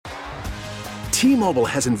T-Mobile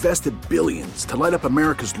has invested billions to light up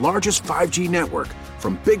America's largest 5G network,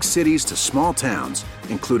 from big cities to small towns,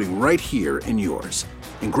 including right here in yours.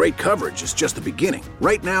 And great coverage is just the beginning.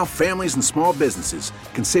 Right now, families and small businesses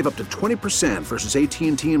can save up to 20% versus AT&T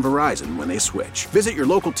and Verizon when they switch. Visit your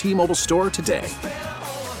local T-Mobile store today.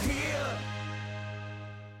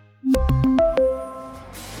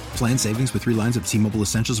 Plan savings with 3 lines of T-Mobile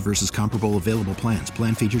Essentials versus comparable available plans.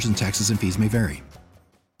 Plan features and taxes and fees may vary.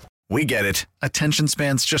 We get it. Attention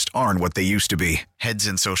spans just aren't what they used to be. Heads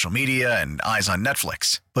in social media and eyes on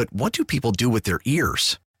Netflix. But what do people do with their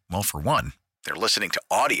ears? Well, for one, they're listening to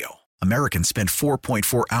audio. Americans spend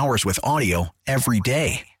 4.4 hours with audio every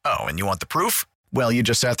day. Oh, and you want the proof? Well, you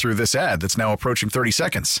just sat through this ad that's now approaching 30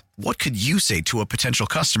 seconds. What could you say to a potential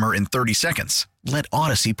customer in 30 seconds? Let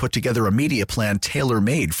Odyssey put together a media plan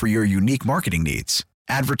tailor-made for your unique marketing needs.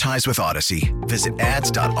 Advertise with Odyssey. Visit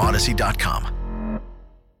ads.odyssey.com.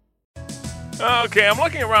 Okay, I'm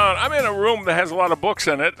looking around. I'm in a room that has a lot of books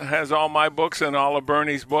in it. It has all my books and all of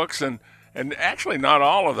Bernie's books, and actually not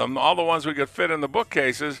all of them, all the ones we could fit in the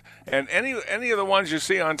bookcases. And any of the ones you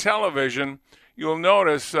see on television, you'll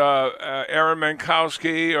notice Aaron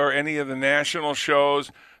Minkowski or any of the national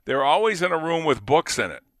shows, they're always in a room with books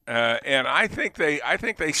in it. And I think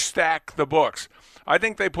they stack the books. I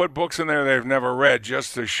think they put books in there they've never read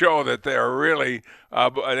just to show that they're really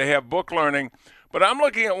they have book learning. But I'm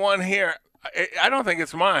looking at one here. I don't think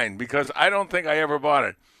it's mine because I don't think I ever bought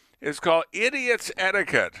it. It's called Idiot's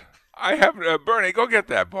Etiquette. I have Bernie, go get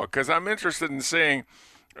that book because I'm interested in seeing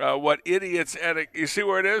what Idiot's Etiquette. You see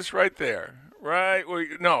where it is? Right there. Right?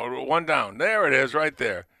 No, one down. There it is, right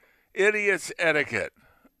there. Idiot's Etiquette.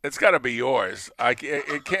 It's got to be yours.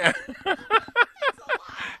 It can't.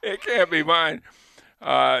 It can't be mine.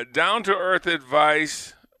 Down to earth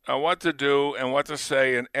advice. What to do and what to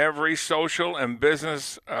say in every social and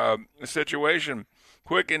business situation.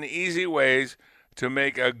 Quick and easy ways to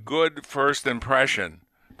make a good first impression.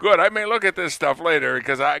 Good. I may look at this stuff later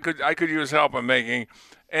because I could use help in making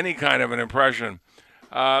any kind of an impression.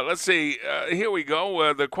 Let's see. Here we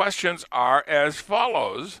go. The questions are as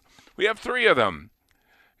follows. We have 3 of them.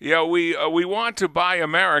 Yeah, we want to buy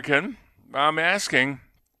American. I'm asking,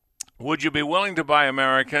 would you be willing to buy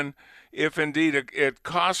American if indeed it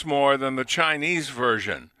costs more than the Chinese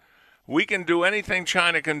version? We can do anything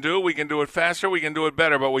China can do. We can do it faster. We can do it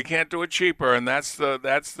better, but we can't do it cheaper, and that's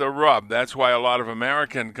the rub. That's why a lot of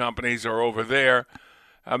American companies are over there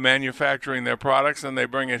manufacturing their products, and they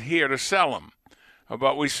bring it here to sell them.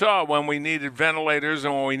 But we saw when we needed ventilators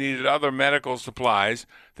and when we needed other medical supplies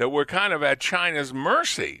that we're kind of at China's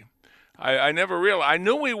mercy. I never realized. I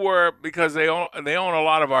knew we were because they own a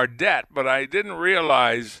lot of our debt, but I didn't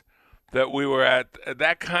realize that we were at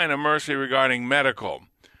that kind of mercy regarding medical.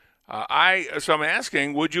 So I'm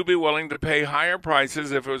asking, would you be willing to pay higher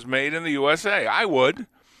prices if it was made in the USA? I would.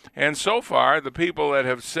 And so far, the people that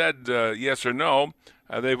have said yes or no,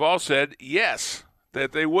 they've all said yes,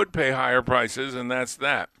 that they would pay higher prices, and that's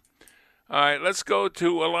that. All right, let's go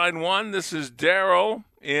to line 1. This is Daryl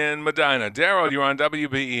in Medina. Daryl, you're on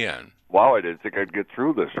WBEN. Wow, I didn't think I'd get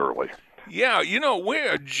through this early. Yeah,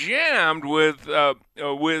 we're jammed with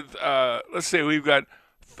let's see, we've got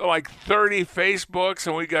like 30 Facebooks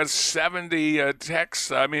and we got 70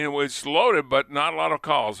 texts. I mean, it's loaded, but not a lot of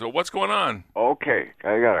calls. So what's going on? Okay,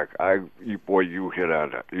 you hit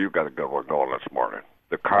on it. You got a good one going this morning.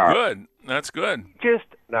 The car. Good, that's good. Just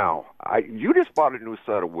now, you just bought a new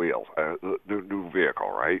set of wheels, the new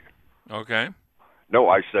vehicle, right? Okay. No,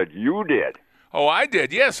 I said you did. Oh, I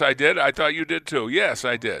did. Yes, I did. I thought you did too. Yes,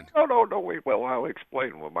 I did. No, wait. Well, I'll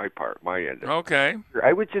explain what my end. Okay.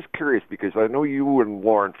 I was just curious because I know you and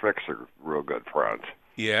Lauren Fix are real good friends.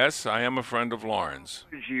 Yes, I am a friend of Lauren's.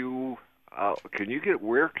 Where can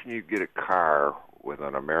you get a car with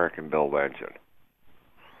an American-built engine?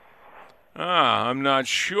 I'm not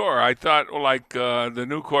sure. I thought the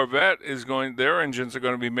new Corvette their engines are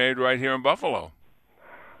going to be made right here in Buffalo.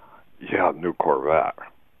 Yeah, new Corvette.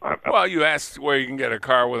 Well, you asked where you can get a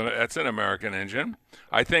car that's an American engine.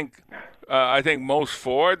 I think most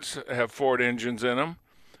Fords have Ford engines in them.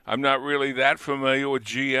 I'm not really that familiar with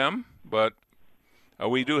GM, but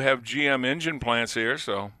we do have GM engine plants here.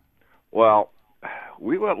 So, well,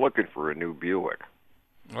 we went looking for a new Buick.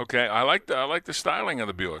 Okay, I like the styling of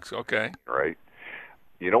the Buicks. Okay, right.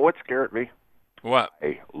 You know what scared me? What?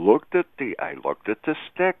 I looked at the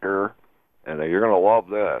sticker, and you're gonna love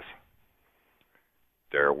this.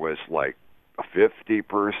 There was like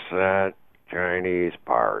 50% Chinese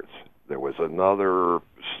parts. There was another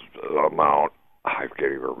amount, I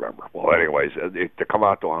can't even remember. Well, anyways, to come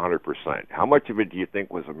out to 100%. How much of it do you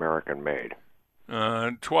think was American made?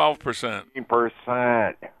 12%.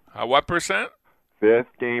 15%. What percent?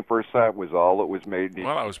 15% was all that was made.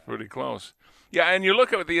 Well, that was pretty close. Yeah, and you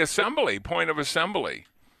look at the assembly, point of assembly.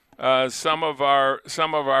 Some of our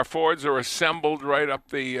Fords are assembled right up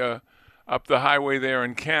the highway there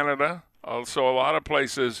in Canada. Also, a lot of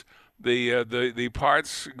places the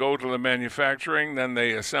parts go to the manufacturing, then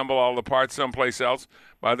they assemble all the parts someplace else.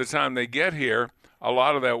 By the time they get here, a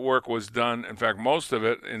lot of that work was done. In fact, most of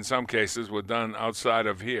it, in some cases, was done outside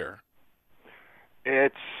of here.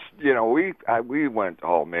 It's, we went,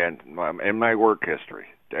 oh man, in my work history,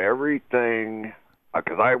 everything,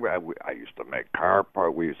 because I used to make car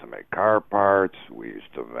parts, we used to make car parts, we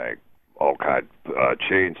used to make all kind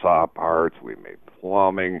chainsaw parts, we made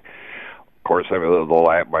plumbing. Of course,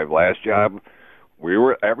 my last job, we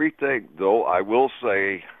were everything, though I will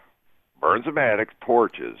say, Burns-O-Matic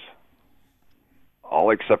torches,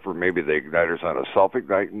 all except for maybe the igniters on the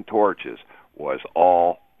self-igniting torches, was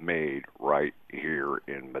all made right here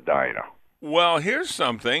in Medina. Well, here's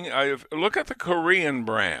something. Look at the Korean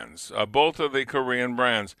brands, both of the Korean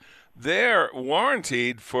brands. They're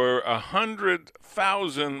warranted for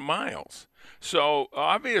 100,000 miles. So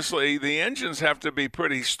obviously the engines have to be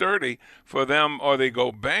pretty sturdy for them or they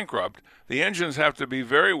go bankrupt. The engines have to be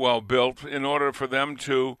very well built in order for them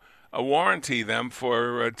to warranty them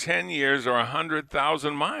for 10 years or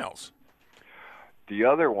 100,000 miles. The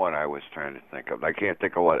other one I was trying to think of, I can't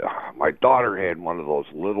think of what, my daughter had one of those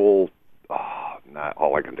little, not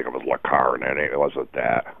all I can think of is LeCar, and it wasn't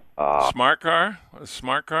that. Smart car? A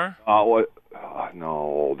smart car?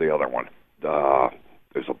 No, the other one.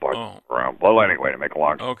 There's a bunch around. Well, anyway, to make a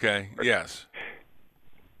long story. Okay, yes.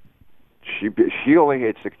 She only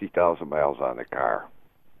had 60,000 miles on the car.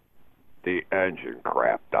 The engine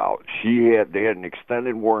crapped out. They had an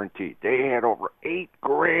extended warranty. They had over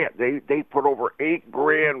 $8,000. They put over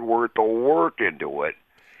 $8,000 worth of work into it,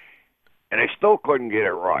 and they still couldn't get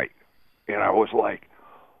it right. And I was like,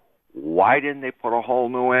 why didn't they put a whole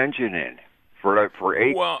new engine in for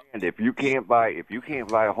 $8,000? Well, if you can't buy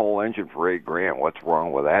a whole engine for $8,000, what's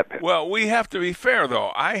wrong with that? Well, we have to be fair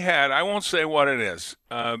though. I won't say what it is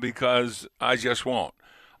because I just won't.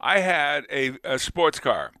 I had a sports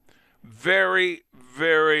car. Very,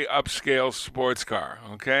 very upscale sports car,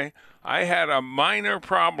 okay? I had a minor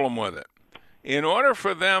problem with it. In order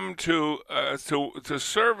for them to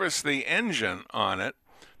service the engine on it,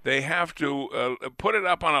 they have to put it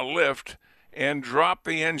up on a lift and drop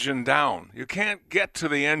the engine down. You can't get to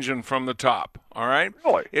the engine from the top, all right?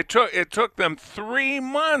 Really? It took them 3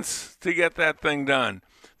 months to get that thing done.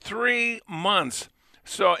 3 months.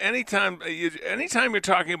 So anytime you're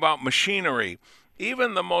talking about machinery,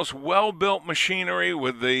 even the most well-built machinery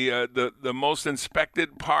with the most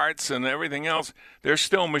inspected parts and everything else, they're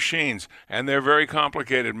still machines, and they're very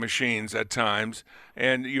complicated machines at times.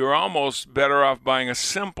 And you're almost better off buying a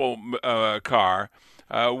simple car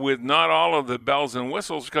with not all of the bells and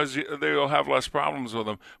whistles because they'll have less problems with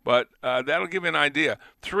them. But that'll give you an idea.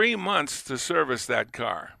 3 months to service that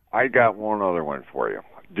car. I got one other one for you.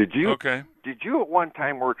 Did you at one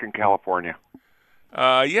time work in California?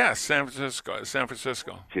 Yes, San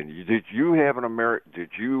Francisco. Did you have a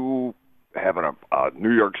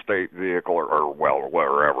New York State vehicle or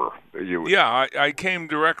wherever? Yeah, I came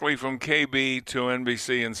directly from KB to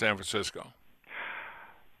NBC in San Francisco.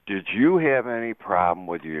 Did you have any problem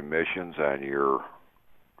with the emissions on your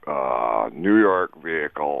New York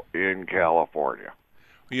vehicle in California?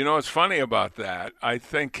 You know, it's funny about that. I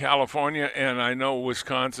think California and I know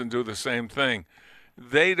Wisconsin do the same thing.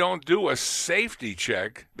 They don't do a safety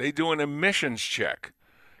check. They do an emissions check.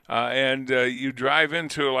 And you drive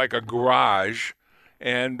into like a garage,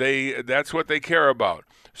 and that's what they care about.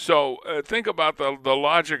 So think about the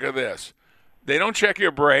logic of this. They don't check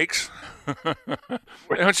your brakes.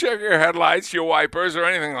 They don't check your headlights, your wipers, or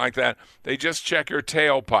anything like that. They just check your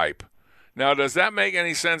tailpipe. Now, does that make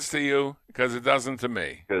any sense to you? Because it doesn't to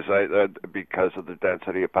me. Because of the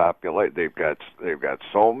density of population, they've got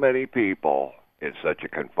so many people in such a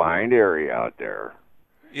confined area out there.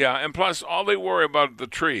 Yeah, and plus, all they worry about the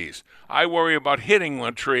trees. I worry about hitting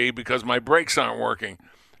one tree because my brakes aren't working.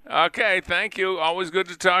 Okay, thank you. Always good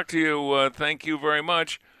to talk to you. Thank you very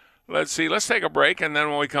much. Let's see. Let's take a break, and then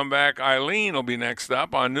when we come back, Eileen will be next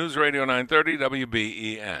up on News Radio 930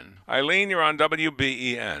 WBEN. Eileen, you're on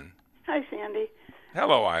WBEN. Hi, Sandy.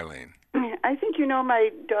 Hello, Eileen. I think you know my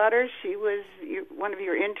daughter. She was one of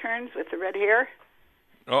your interns with the red hair.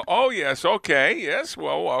 Oh, yes. Okay. Yes.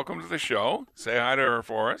 Well, welcome to the show. Say hi to her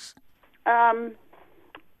for us. I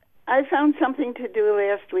found something to do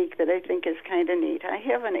last week that I think is kind of neat. I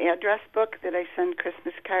have an address book that I send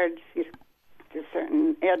Christmas cards to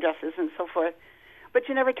certain addresses and so forth. but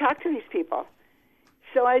you never talk to these people.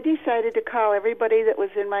 So I decided to call everybody that was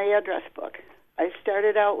in my address book. I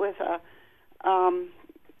started out with a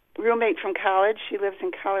roommate from college. She lives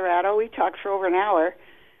in Colorado. We talked for over an hour.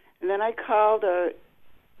 And then I called a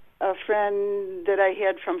friend that I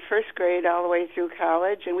had from first grade all the way through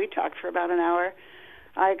college, and we talked for about an hour.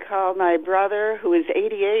 I called my brother, who is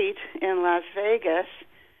 88, in Las Vegas,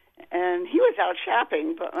 and he was out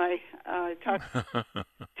shopping, but I talked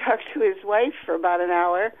to his wife for about an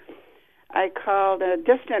hour. I called a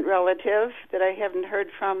distant relative that I haven't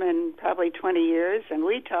heard from in probably 20 years, and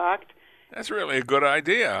we talked. That's really a good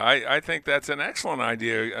idea. I think that's an excellent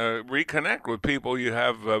idea. Reconnect with people you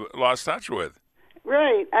have lost touch with.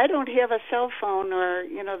 Right. I don't have a cell phone or,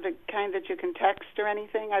 the kind that you can text or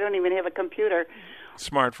anything. I don't even have a computer.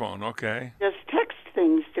 Smartphone, okay. Just text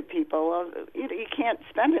things to people. You can't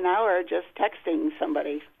spend an hour just texting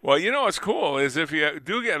somebody. Well, what's cool is if you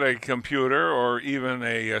do get a computer or even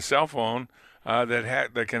a cell phone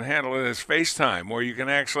that can handle it as FaceTime, where you can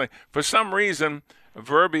actually, for some reason,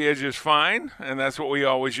 verbiage is fine, and that's what we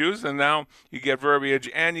always use, and now you get verbiage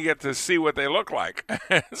and you get to see what they look like.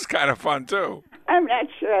 It's kind of fun, too. I'm not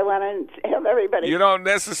sure I want to have everybody. You don't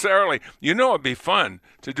necessarily. It'd be fun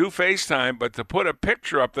to do FaceTime, but to put a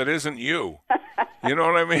picture up that isn't you. You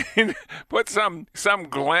know what I mean? Put some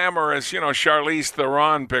glamorous, Charlize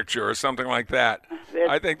Theron picture or something like that.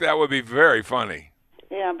 I think that would be very funny.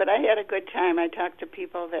 Yeah, but I had a good time. I talked to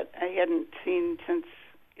people that I hadn't seen since,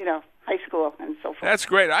 high school and so forth. That's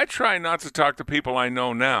great. I try not to talk to people I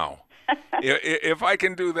know now. If I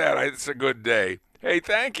can do that, it's a good day. Hey,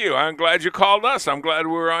 thank you. I'm glad you called us. I'm glad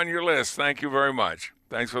we were on your list. Thank you very much.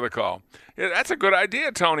 Thanks for the call. Yeah, that's a good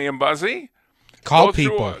idea, Tony and Buzzy. Call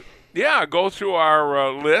people. Go through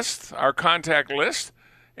our list, our contact list,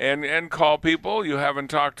 and call people you haven't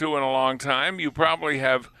talked to in a long time. You probably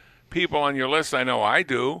have people on your list, I know I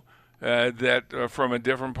do, that are from a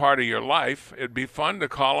different part of your life. It'd be fun to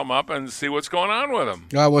call them up and see what's going on with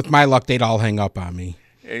them. With my luck, they'd all hang up on me.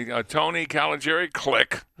 Tony Caligiuri,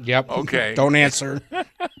 click. Yep. Okay. Don't answer.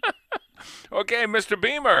 Okay, Mr.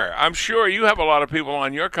 Beamer, I'm sure you have a lot of people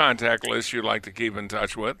on your contact list you'd like to keep in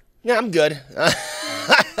touch with. Yeah, I'm good.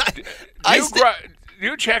 Do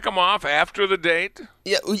you check them off after the date?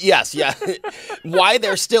 Yes. Why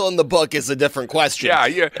they're still in the book is a different question.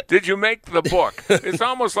 Yeah. Did you make the book? It's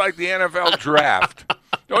almost like the NFL draft.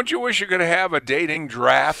 Don't you wish you could have a dating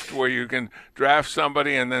draft where you can draft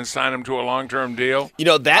somebody and then sign them to a long-term deal?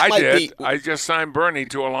 That might be... I just signed Bernie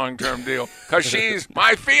to a long-term deal because she's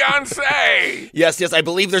my fiancée. Yes, I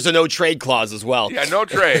believe there's a no-trade clause as well. Yeah, no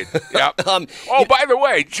trade. Yep. By the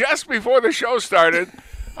way, just before the show started,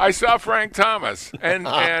 I saw Frank Thomas. And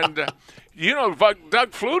Doug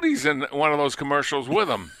Flutie's in one of those commercials with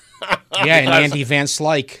him. Yeah, and Andy Van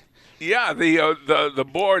Slyke. Yeah, the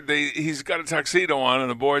board, he's got a tuxedo on, and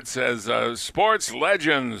the board says sports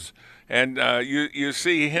legends. And you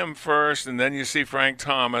see him first, and then you see Frank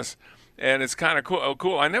Thomas, and it's kind of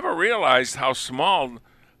cool. I never realized how small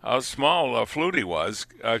Flutie was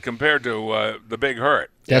compared to the Big Hurt.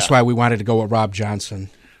 That's why we wanted to go with Rob Johnson.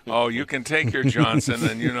 Oh, you can take your Johnson,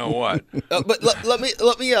 and you know what? But let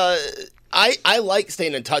me. I like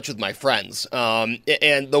staying in touch with my friends,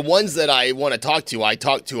 and the ones that I want to talk to, I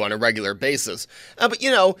talk to on a regular basis. But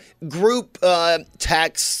group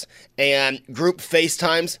texts and group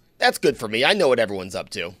FaceTimes, that's good for me. I know what everyone's up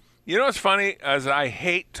to. You know what's funny? As I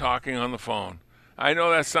hate talking on the phone. I know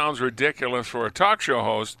that sounds ridiculous for a talk show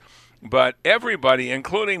host, but everybody,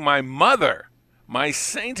 including my mother, my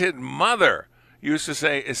sainted mother, used to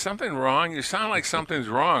say, "Is something wrong? You sound like something's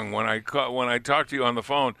wrong when I talk to you on the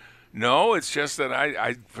phone." No, it's just that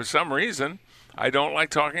I for some reason, I don't like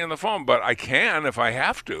talking on the phone, but I can if I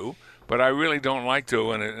have to, but I really don't like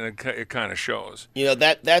to, and it kind of shows.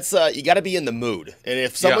 That's you got to be in the mood. And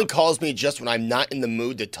if someone calls me just when I'm not in the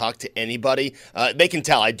mood to talk to anybody, they can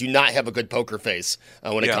tell I do not have a good poker face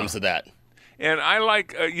when it comes to that. And I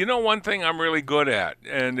like, one thing I'm really good at,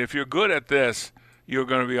 and if you're good at this, you're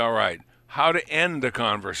going to be all right. How to end a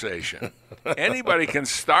conversation. Anybody can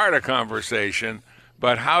start a conversation,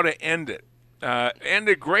 but how to end it. End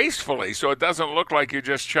it gracefully so it doesn't look like you're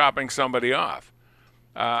just chopping somebody off.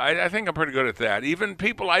 I think I'm pretty good at that. Even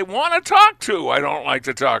people I want to talk to, I don't like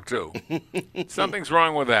to talk to. Something's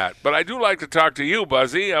wrong with that. But I do like to talk to you,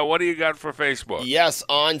 Buzzy. What do you got for Facebook? Yes,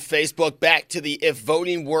 on Facebook, back to the if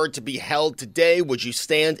voting were to be held today, would you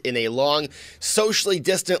stand in a long, socially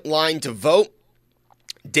distant line to vote?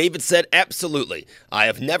 David said, absolutely. I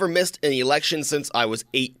have never missed an election since I was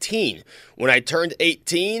 18. When I turned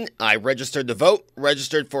 18, I registered to vote,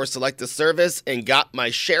 registered for Selective Service, and got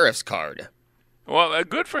my sheriff's card. Well,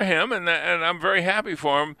 good for him, and I'm very happy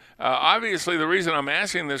for him. Obviously, the reason I'm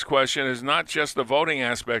asking this question is not just the voting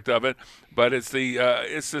aspect of it, but it's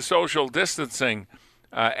the social distancing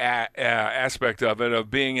aspect of it,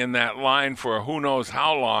 of being in that line for who knows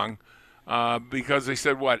how long, because they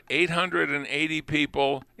said, 880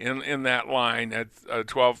 people in that line at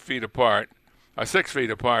 12 feet apart, 6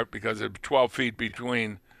 feet apart, because it's 12 feet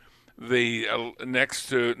between the next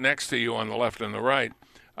to you on the left and the right.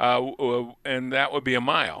 And that would be a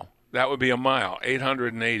mile.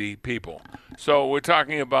 880 people. So we're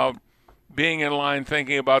talking about being in line,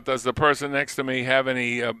 thinking about, does the person next to me have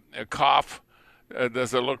any a cough?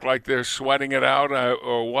 Does it look like they're sweating it out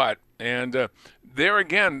or what? And there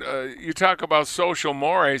again, you talk about social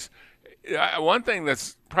mores. One thing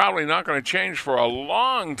that's probably not going to change for a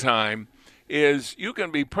long time is you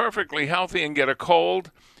can be perfectly healthy and get a cold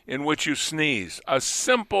in which you sneeze. A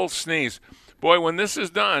simple sneeze. Boy, when this is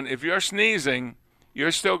done, if you're sneezing,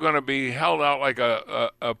 you're still going to be held out like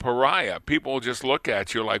a pariah. People just look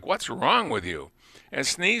at you like, what's wrong with you? And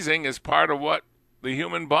sneezing is part of what the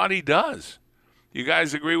human body does. You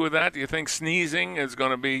guys agree with that? Do you think sneezing is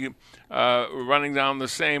going to be running down the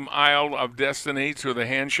same aisle of destiny to the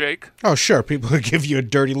handshake? Oh, sure. People will give you a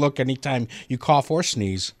dirty look anytime you cough or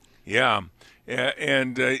sneeze. Yeah.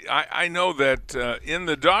 And I know that in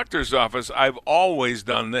the doctor's office, I've always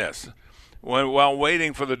done this. While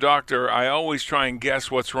waiting for the doctor, I always try and guess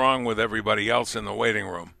what's wrong with everybody else in the waiting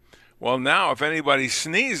room. Well, now, if anybody's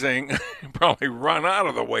sneezing, probably run out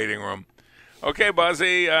of the waiting room. Okay,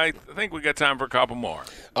 Buzzy, I think we got time for a couple more.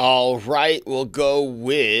 All right, we'll go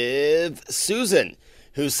with Susan,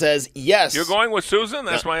 who says yes. You're going with Susan?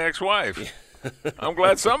 That's my ex-wife. I'm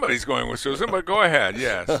glad somebody's going with Susan, but go ahead,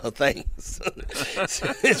 yes. Oh, thanks.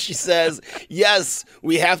 She says, yes,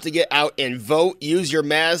 we have to get out and vote, use your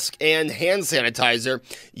mask and hand sanitizer.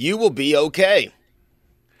 You will be okay.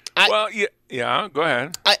 Yeah, go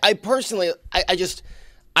ahead. I personally,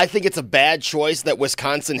 I think it's a bad choice that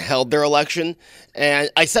Wisconsin held their election.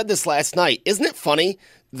 And I said this last night. Isn't it funny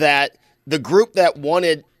that the group that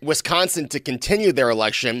wanted Wisconsin to continue their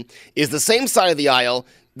election is the same side of the aisle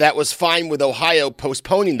that was fine with Ohio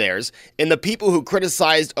postponing theirs, and the people who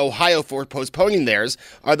criticized Ohio for postponing theirs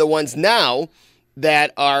are the ones now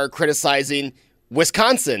that are criticizing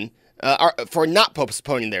Wisconsin for not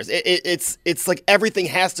postponing theirs. It's like everything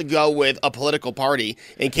has to go with a political party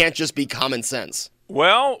and can't just be common sense.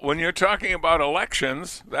 Well, when you're talking about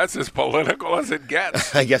elections, that's as political as it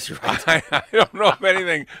gets. I guess you're right. I don't know of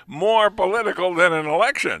anything more political than an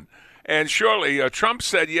election. And surely, Trump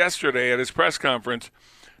said yesterday at his press conference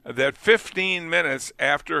that 15 minutes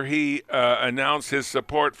after he announced his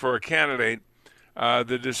support for a candidate,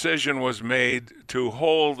 the decision was made to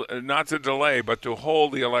hold, not to delay, but to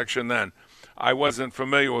hold the election then. I wasn't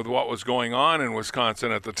familiar with what was going on in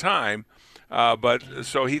Wisconsin at the time, but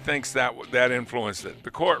so he thinks that influenced it. The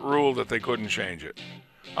court ruled that they couldn't change it.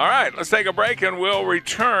 All right, let's take a break and we'll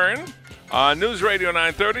return on News Radio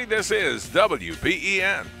 930. This is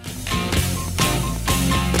WBEN.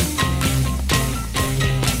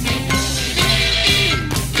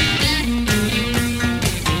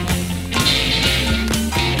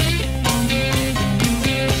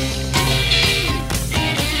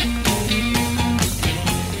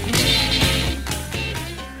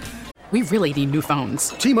 We really need new phones.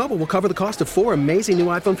 T-Mobile will cover the cost of 4 amazing new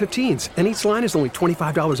iPhone 15s, and each line is only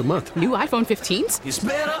 $25 a month. New iPhone 15s? It's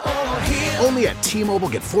better over here. Only at T-Mobile,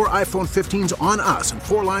 get 4 iPhone 15s on us and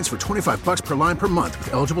 4 lines for $25 per line per month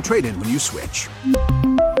with eligible trade-in when you switch.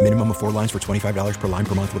 Minimum of 4 lines for $25 per line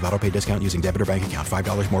per month with autopay discount using debit or bank account.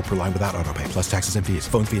 $5 more per line without autopay, plus taxes and fees.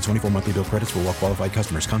 Phone fee at 24 monthly bill credits for well-qualified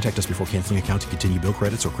customers. Contact us before canceling account to continue bill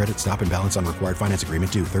credits or credit stop and balance on required finance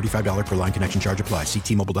agreement due. $35 per line connection charge applies. See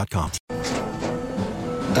T-Mobile.com.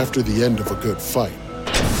 After the end of a good fight,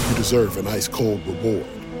 you deserve an ice-cold reward.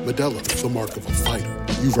 Modelo is the mark of a fighter.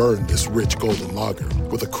 You've earned this rich golden lager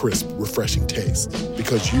with a crisp, refreshing taste.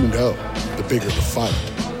 Because you know, the bigger the fight,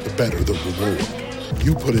 the better the reward.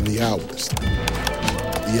 You put in the hours,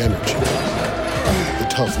 the energy, the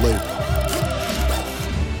tough labor.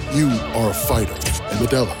 You are a fighter, and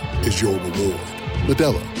Modelo is your reward.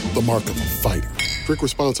 Modelo, the mark of a fighter. Drink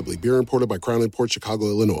responsibly. Beer imported by Crown Imports, Chicago,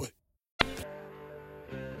 Illinois.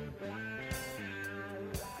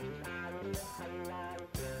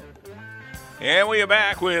 And we are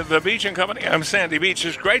back with the Beach and Company. I'm Sandy Beach.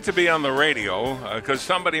 It's great to be on the radio because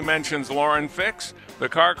somebody mentions Lauren Fix, the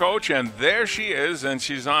car coach, and there she is, and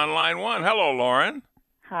she's on line one. Hello, Lauren.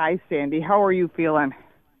 Hi, Sandy. How are you feeling?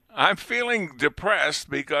 I'm feeling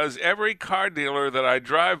depressed because every car dealer that I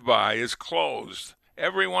drive by is closed.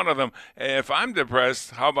 Every one of them. If I'm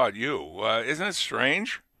depressed, how about you? Isn't it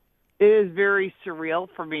strange? It is very surreal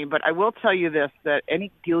for me, but I will tell you this, that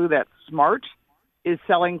any dealer that's smart is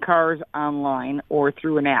selling cars online or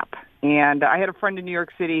through an app. And I had a friend in New York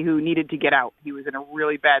City who needed to get out. He was in a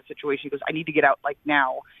really bad situation. He goes, I need to get out like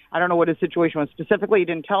now. I don't know what his situation was specifically. He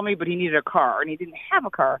didn't tell me, but he needed a car, and he didn't have a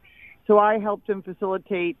car. So I helped him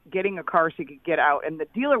facilitate getting a car so he could get out. And the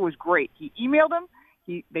dealer was great. He emailed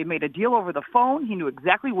him. They made a deal over the phone. He knew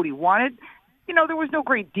exactly what he wanted. You know, there was no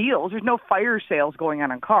great deals. There's no fire sales going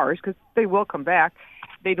on cars because they will come back.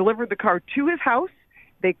 They delivered the car to his house.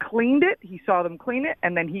 They cleaned it. He saw them clean it,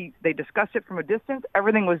 and then they discussed it from a distance.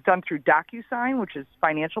 Everything was done through DocuSign, which is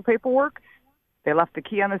financial paperwork. They left the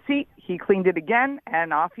key on the seat. He cleaned it again,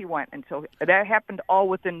 and off he went. And so that happened all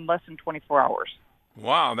within less than 24 hours.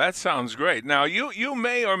 Wow, that sounds great. Now, you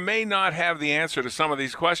may or may not have the answer to some of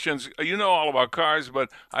these questions. You know all about cars, but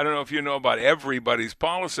I don't know if you know about everybody's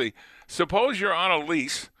policy. Suppose you're on a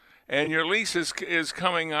lease, and your lease is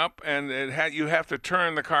coming up, and you have to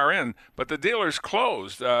turn the car in, but the dealer's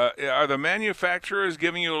closed. Are the manufacturers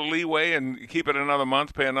giving you a leeway and keep it another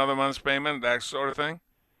month, pay another month's payment, that sort of thing?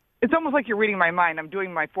 It's almost like you're reading my mind. I'm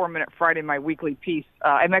doing my 4-Minute Friday, my weekly piece.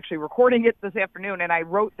 I'm actually recording it this afternoon, and I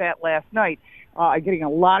wrote that last night. I'm getting a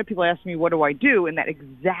lot of people asking me, what do I do in that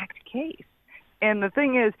exact case? And the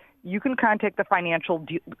thing is, you can contact the financial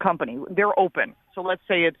company. They're open. So let's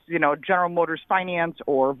say it's, General Motors Finance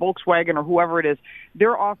or Volkswagen or whoever it is.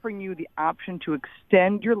 They're offering you the option to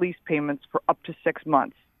extend your lease payments for up to 6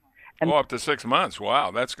 months. And up to 6 months.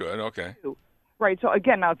 Wow, that's good. Okay. Right. So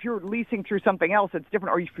again, now if you're leasing through something else, it's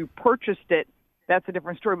different. Or if you purchased it, that's a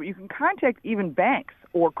different story. But you can contact even banks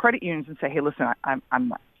or credit unions and say, hey, listen,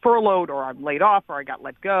 I'm furloughed or I'm laid off or I got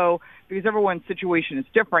let go, because everyone's situation is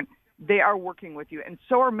different. They are working with you. And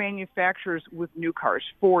so are manufacturers with new cars.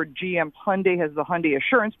 Ford, GM, Hyundai has the Hyundai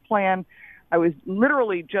Assurance Plan. I was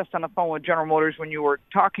literally just on the phone with General Motors when you were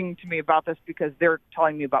talking to me about this, because they're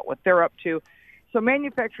telling me about what they're up to. So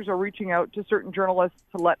manufacturers are reaching out to certain journalists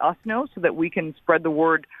to let us know so that we can spread the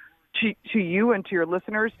word to you and to your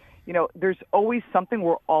listeners. There's always something.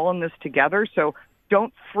 We're all in this together. So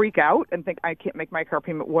don't freak out and think, I can't make my car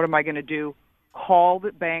payment. What am I going to do? Call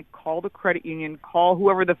the bank, call the credit union, call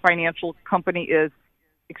whoever the financial company is,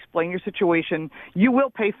 explain your situation. You will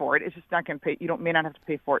pay for it. It's just not going to pay. You may not have to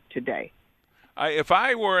pay for it today. If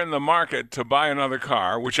I were in the market to buy another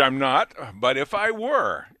car, which I'm not, but if I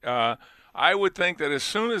were, I would think that as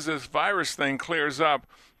soon as this virus thing clears up,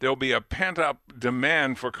 there'll be a pent-up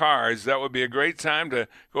demand for cars. That would be a great time to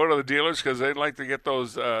go to the dealers because they'd like to get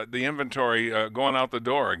those the inventory going out the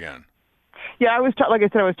door again. Yeah, like I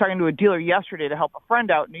said, I was talking to a dealer yesterday to help a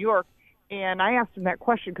friend out in New York, and I asked him that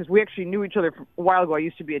question because we actually knew each other a while ago. I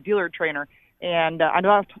used to be a dealer trainer, and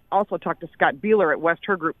I also talked to Scott Beeler at West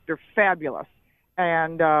Her Group. They're fabulous,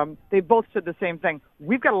 and they both said the same thing.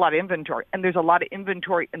 We've got a lot of inventory, and there's a lot of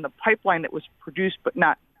inventory in the pipeline that was produced but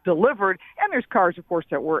not delivered, and there's cars, of course,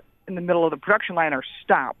 that were in the middle of the production line are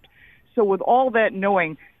stopped. So with all that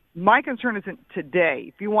knowing, my concern isn't today.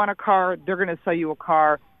 If you want a car, they're going to sell you a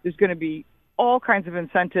car. There's going to be all kinds of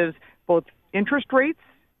incentives, both interest rates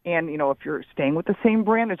and, if you're staying with the same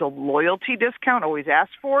brand, there's a loyalty discount. Always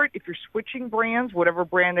ask for it. If you're switching brands, whatever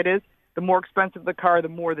brand it is, the more expensive the car, the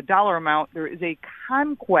more the dollar amount. There is a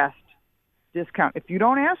conquest discount. If you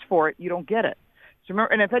don't ask for it, you don't get it. So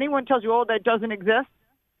remember, and if anyone tells you, that doesn't exist,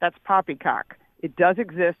 that's poppycock. It does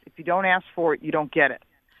exist. If you don't ask for it, you don't get it.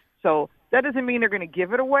 So that doesn't mean they're going to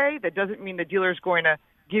give it away. That doesn't mean the dealer's going to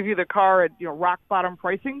give you the car at rock bottom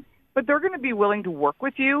pricing. But they're going to be willing to work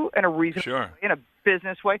with you in a reasonable way, in a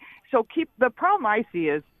business way. So the problem I see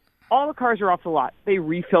is all the cars are off the lot. They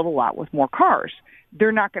refill the lot with more cars.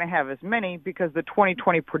 They're not going to have as many because the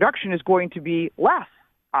 2020 production is going to be less,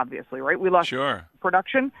 obviously, right? We lost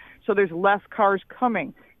production, so there's less cars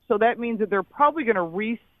coming. So that means that they're probably going to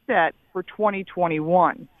reset for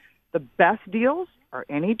 2021. The best deals are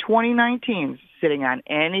any 2019s sitting on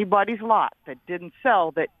anybody's lot that didn't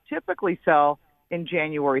sell, that typically sell in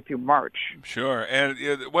January through March. Sure. And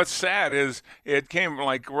what's sad is it came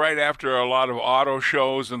like right after a lot of auto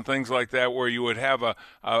shows and things like that, where you would have a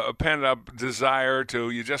pent-up desire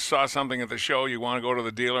you just saw something at the show, you want to go to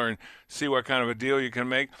the dealer and see what kind of a deal you can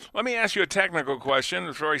make. Let me ask you a technical question.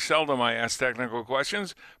 It's very seldom I ask technical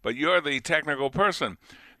questions, but you're the technical person.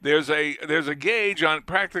 there's a gauge on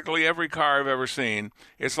practically every car I've ever seen.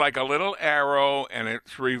 It's like a little arrow, and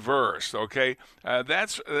it's reversed. Okay,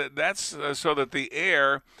 that's so that the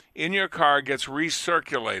air in your car gets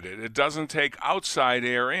recirculated. It doesn't take outside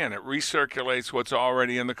air in. It recirculates what's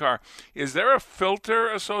already in the car. Is there a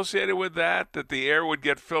filter associated with that the air would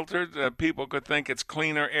get filtered? People could think it's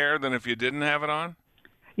cleaner air than if you didn't have it on?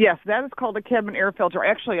 Yes, that is called a cabin air filter.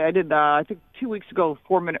 Actually, I did, I think 2 weeks ago,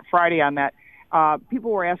 4 Minute Friday on that.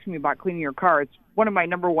 People were asking me about cleaning your car. It's one of my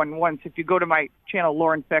number one ones. If you go to my channel,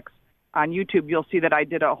 Lauren Fix, on YouTube, you'll see that I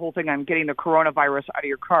did a whole thing on getting the coronavirus out of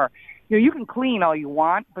your car. You know, you can clean all you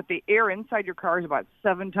want, but the air inside your car is about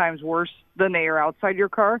 7 times worse than the air outside your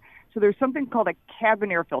car. So there's something called a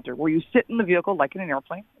cabin air filter where you sit in the vehicle like in an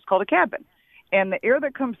airplane. It's called a cabin. And the air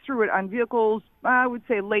that comes through it on vehicles, I would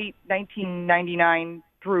say late 1999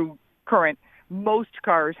 through current, most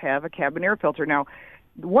cars have a cabin air filter. Now,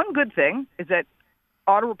 one good thing is that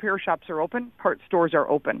auto repair shops are open, parts stores are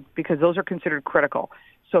open, because those are considered critical.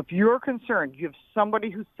 So if you're concerned, you have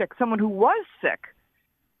somebody who's sick, someone who was sick,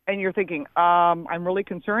 and you're thinking, I'm really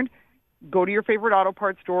concerned, go to your favorite auto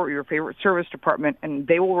parts store or your favorite service department, and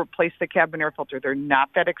they will replace the cabin air filter. They're not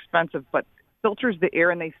that expensive, but filters the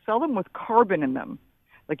air, and they sell them with carbon in them,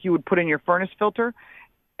 like you would put in your furnace filter,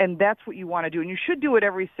 and that's what you want to do. And you should do it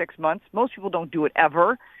every 6 months. Most people don't do it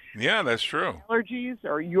ever. Yeah, that's true. Allergies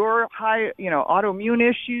or your high, autoimmune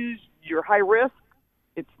issues, your high risk,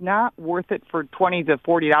 it's not worth it for $20 to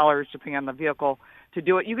 $40, depending on the vehicle, to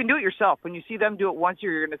do it. You can do it yourself. When you see them do it once,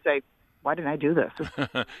 you're going to say, why didn't I do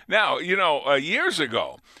this? Now, years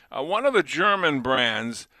ago, one of the German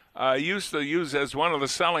brands used to use as one of the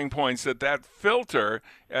selling points that filter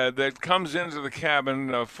that comes into the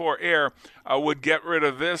cabin for air would get rid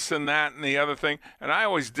of this and that and the other thing. And I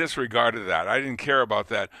always disregarded that. I didn't care about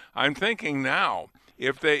that. I'm thinking now,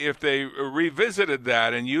 if they revisited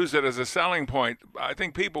that and use it as a selling point, I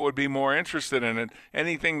think people would be more interested in it.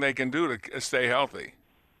 Anything they can do to stay healthy.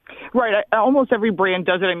 Right. Almost every brand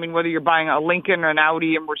does it. I mean, whether you're buying a Lincoln or an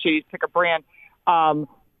Audi, a Mercedes, pick a brand.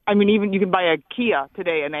 Even you can buy a Kia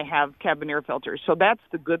today and they have cabin air filters. So that's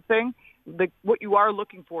the good thing. What you are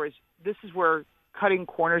looking for is, this is where cutting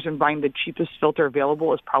corners and buying the cheapest filter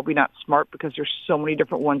available is probably not smart, because there's so many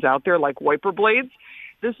different ones out there, like wiper blades.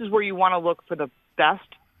 This is where you want to look for the best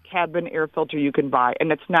cabin air filter you can buy,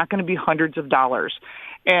 and it's not going to be hundreds of dollars.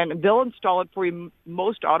 And they'll install it for you.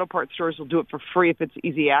 Most auto parts stores will do it for free if it's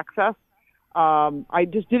easy access. I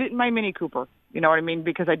just did it in my Mini Cooper, you know what I mean,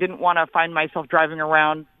 because I didn't want to find myself driving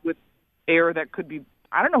around with air that could be,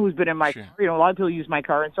 I don't know who's been in my car. A lot of people use my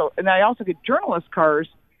car. And I also get journalist cars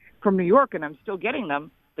from New York, and I'm still getting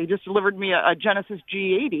them. They just delivered me a Genesis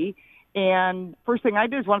G80, and first thing I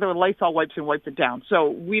did is went there with Lysol wipes and wiped it down. So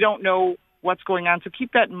we don't know what's going on. So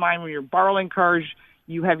keep that in mind when you're borrowing cars.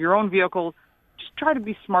 You have your own vehicle. Just try to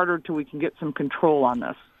be smarter till we can get some control on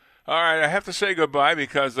this. All right, I have to say goodbye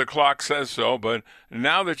because the clock says so, but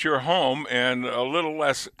now that you're home and a little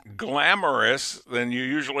less glamorous than you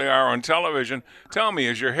usually are on television, tell me,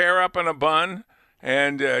 is your hair up in a bun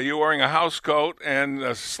and you wearing a house coat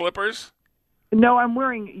and slippers? No, I'm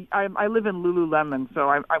wearing, I live in Lululemon, so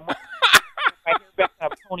I'm wearing my hair back in a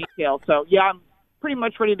ponytail. So, yeah, I'm pretty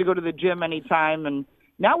much ready to go to the gym anytime, and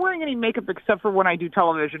not wearing any makeup except for when I do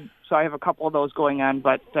television, so I have a couple of those going on.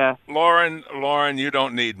 But Lauren, you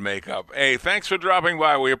don't need makeup. Hey, thanks for dropping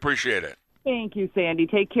by. We appreciate it. Thank you, Sandy.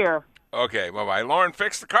 Take care. Okay, bye-bye. Lauren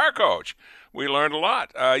Fix, the car coach. We learned a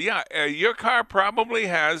lot. Your car probably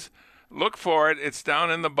has, look for it, it's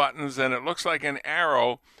down in the buttons, and it looks like an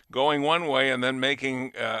arrow going one way and then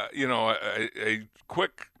making, a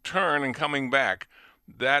quick turn and coming back.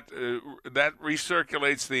 That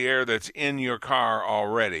recirculates the air that's in your car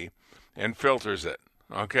already and filters it.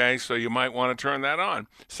 Okay, so you might want to turn that on.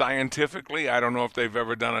 Scientifically, I don't know if they've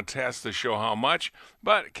ever done a test to show how much,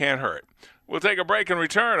 but it can't hurt. We'll take a break and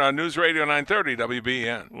return on News Radio 930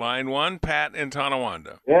 WBN. Line 1, Pat in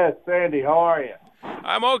Tonawanda. Yes, Sandy, how are you?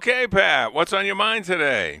 I'm okay, Pat. What's on your mind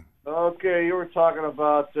today? Okay, you were talking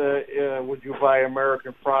about would you buy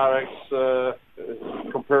American products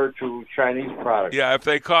compared to Chinese products? Yeah, if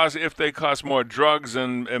they cost more drugs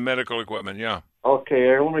and medical equipment, yeah.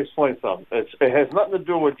 Okay, let me explain something. It has nothing to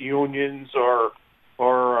do with unions or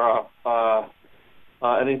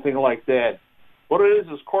anything like that. What it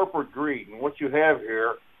is corporate greed. And what you have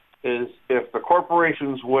here is, if the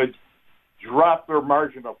corporations would drop their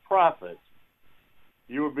margin of profit,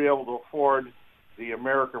 you would be able to afford the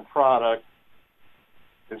American product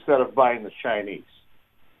instead of buying the Chinese.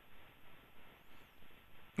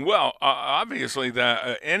 Well, obviously,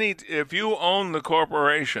 that if you own the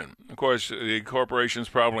corporation, of course, the corporation's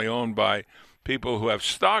probably owned by people who have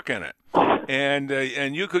stock in it,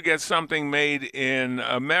 and you could get something made in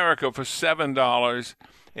America for $7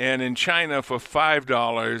 and in China for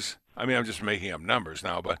 $5. I mean, I'm just making up numbers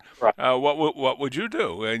now, but what would you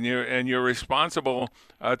do? And you're responsible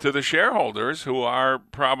to the shareholders, who are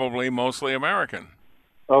probably mostly American.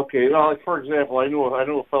 Okay, well, like for example, I knew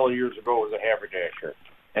a fellow years ago who was a haberdasher,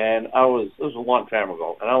 and it was a long time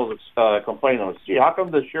ago, and I was complaining, gee, how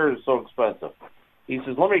come the shares are so expensive? He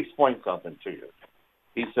says, let me explain something to you.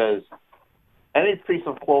 He says, any piece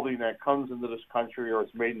of clothing that comes into this country or is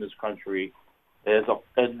made in this country is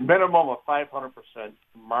a minimum of 500%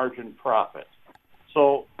 margin profit.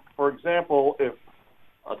 So, for example, if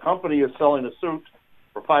a company is selling a suit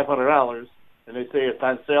for $500 and they say it's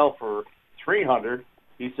on sale for $300,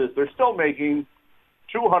 he says they're still making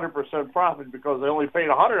 200% profit because they only paid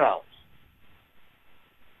 $100.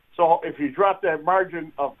 So if you drop that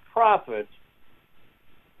margin of profit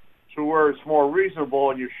to where it's more reasonable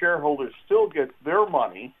and your shareholders still get their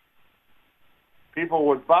money, people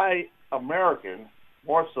would buy American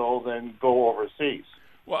more so than go overseas.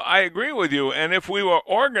 Well, I agree with you. And if we were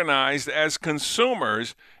organized as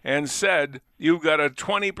consumers and said, you've got a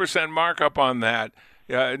 20% markup on that,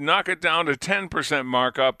 knock it down to 10%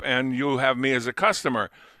 markup, and you have me as a customer.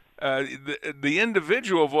 The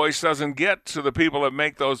individual voice doesn't get to the people that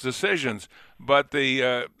make those decisions, but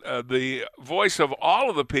the voice of all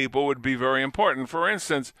of the people would be very important. For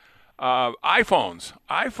instance, iPhones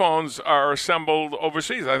are assembled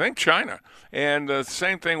overseas, I think China, and the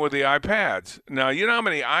same thing with the iPads. Now, you know how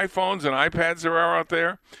many iPhones and iPads there are out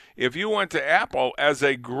there? If you went to Apple as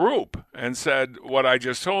a group and said what I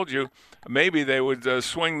just told you, maybe they would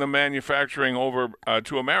swing the manufacturing over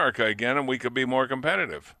to America again, and we could be more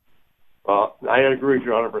competitive. Well, I agree with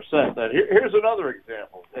you 100%. Here's another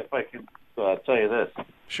example, if I can tell you this.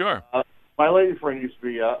 Sure. My lady friend used to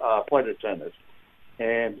be a flight attendant,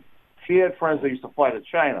 and she had friends that used to fly to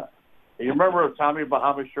China. And you remember Tommy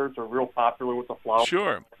Bahama shirts are real popular with the flowers?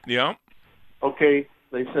 Sure, yeah. Okay,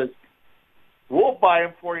 they said, we'll buy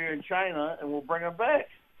them for you in China, and we'll bring them back.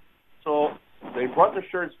 So they brought the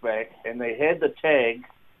shirts back, and they had the tag,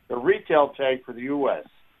 the retail tag for the U.S.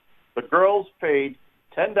 The girls paid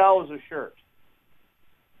 $10 a shirt,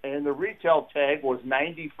 and the retail tag was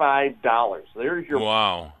 $95. There's your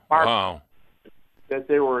wow. That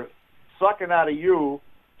they were sucking out of you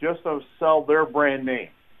just to sell their brand name.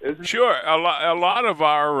 Sure. A lot of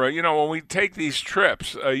our, when we take these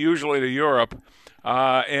trips, usually to Europe,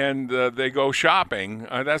 and they go shopping,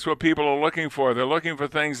 that's what people are looking for. They're looking for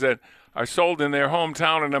things that are sold in their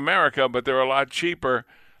hometown in America, but they're a lot cheaper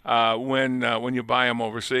when you buy them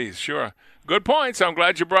overseas. Sure. Good points. I'm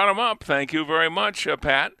glad you brought them up. Thank you very much,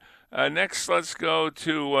 Pat. Next, let's go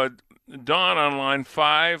to Don on line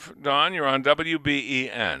 5. Don, you're on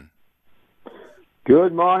WBEN.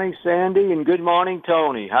 Good morning, Sandy, and good morning,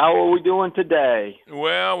 Tony. How are we doing today?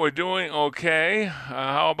 Well, we're doing okay.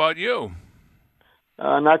 How about you?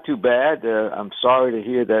 Not too bad. I'm sorry to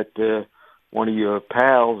hear that one of your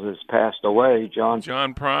pals has passed away, John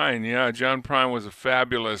Prine. Yeah, John Prine was a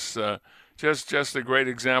fabulous, just a great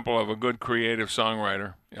example of a good creative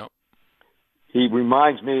songwriter. Yep. He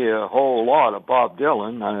reminds me a whole lot of Bob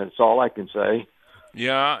Dylan, and that's all I can say.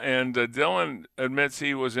 Yeah, and Dylan admits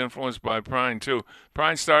he was influenced by Prine, too.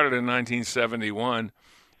 Prine started in 1971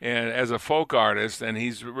 and as a folk artist, and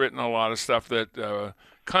he's written a lot of stuff that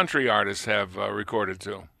country artists have recorded,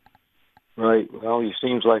 too. Right. Well, he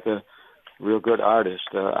seems like a real good artist.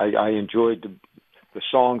 I enjoyed the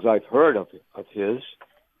songs I've heard of his.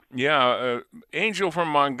 Yeah, Angel from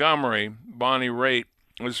Montgomery, Bonnie Raitt,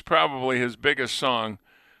 was probably his biggest song.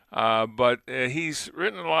 But he's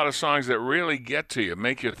written a lot of songs that really get to you,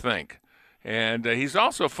 make you think. And he's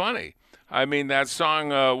also funny. I mean, that song,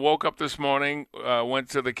 Woke Up This Morning, Went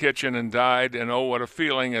to the Kitchen and Died, and oh, what a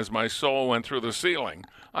feeling as my soul went through the ceiling.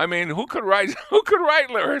 I mean, who could write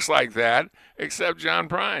lyrics like that except John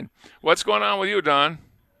Prine? What's going on with you, Don?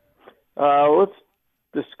 Let's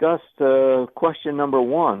discuss question number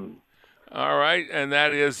 1. All right, and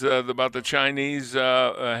that is about the Chinese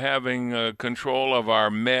having control of our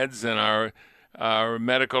meds and our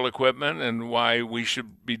medical equipment, and why we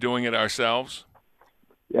should be doing it ourselves.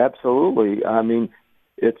 Absolutely. I mean,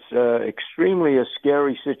 it's extremely a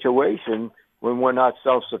scary situation when we're not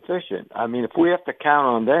self-sufficient. I mean, if we have to count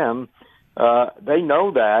on them, they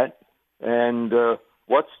know that, and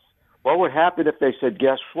what would happen if they said,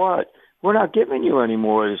 guess what? We're not giving you any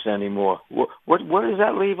more of this anymore. What does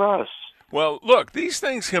that leave us? Well, look, these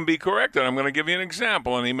things can be corrected. I'm going to give you an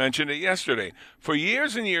example, and he mentioned it yesterday. For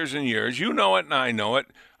years and years and years, you know it and I know it,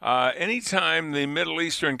 anytime the Middle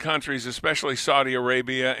Eastern countries, especially Saudi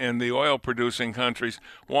Arabia and the oil-producing countries,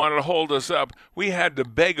 wanted to hold us up, we had to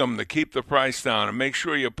beg them to keep the price down and make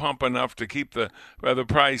sure you pump enough to keep the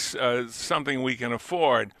price something we can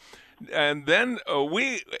afford. And then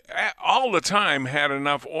we all the time had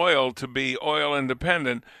enough oil to be oil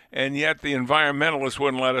independent, and yet the environmentalists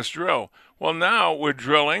wouldn't let us drill. Well, now we're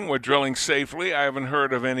drilling safely. I haven't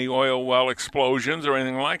heard of any oil well explosions or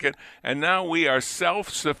anything like it, and now we are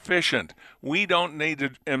self-sufficient. We don't need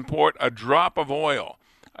to import a drop of oil.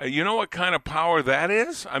 You know what kind of power that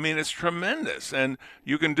is? I mean, it's tremendous, and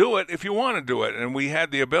you can do it if you want to do it, and we had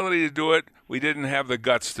the ability to do it. We didn't have the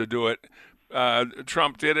guts to do it.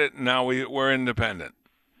 Trump did it, and now we're independent.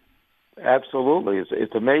 Absolutely.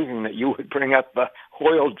 It's amazing that you would bring up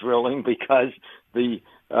oil drilling, because the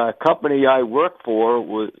company I worked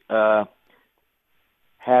for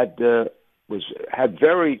had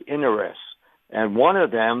varied interests, and one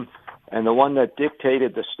of them, and the one that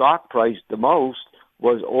dictated the stock price the most,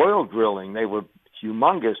 was oil drilling. They were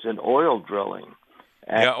humongous in oil drilling.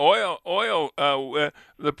 Yeah, oil. What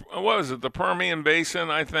was it? The Permian Basin,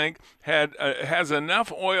 I think, has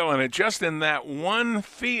enough oil in it just in that one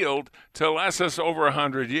field to last us over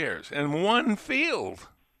 100 years. In one field.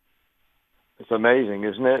 It's amazing,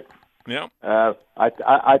 isn't it? Yeah.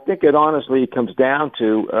 I think it honestly comes down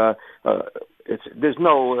to it's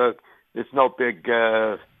no big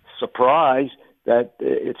surprise that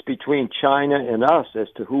it's between China and us as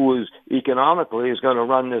to who is economically going to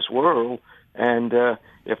run this world. And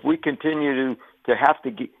if we continue to have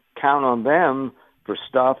to count on them for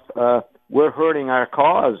stuff, we're hurting our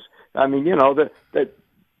cause. I mean, you know, that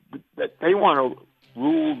they want to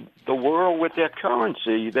rule the world with their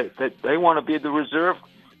currency. That they want to be the reserve.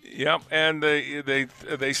 Yep, and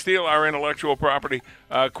they steal our intellectual property.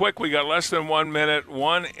 Quick, we got less than 1 minute.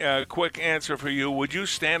 One quick answer for you. Would you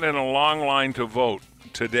stand in a long line to vote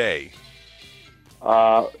today?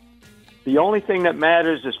 The only thing that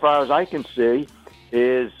matters, as far as I can see,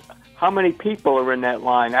 is how many people are in that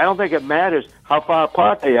line. I don't think it matters how far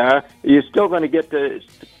apart they are. You're still going to get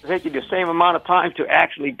take you the same amount of time to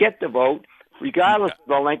actually get the vote, regardless of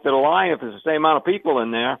the length of the line, if there's the same amount of people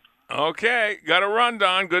in there. Okay, got to run,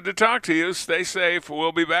 Don. Good to talk to you. Stay safe.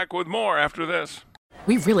 We'll be back with more after this.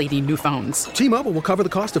 We really need new phones. T-Mobile will cover the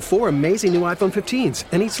cost of 4 amazing new iPhone 15s,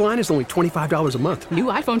 and each line is only $25 a month. New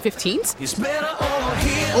iPhone 15s? It's better over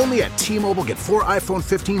here. Only at T-Mobile, get 4 iPhone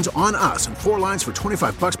 15s on us and 4 lines for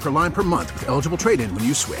 $25 per line per month with eligible trade-in when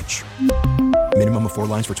you switch. Minimum of 4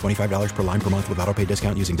 lines for $25 per line per month with autopay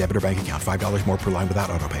discount using debit or bank account. $5 more per line without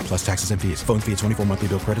autopay, plus taxes and fees. Phone fee at 24 monthly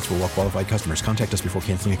bill credits for well-qualified customers. Contact us before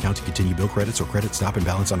canceling account to continue bill credits or credit stop and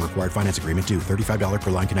balance on required finance agreement due. $35 per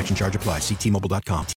line connection charge applies. See T-Mobile.com.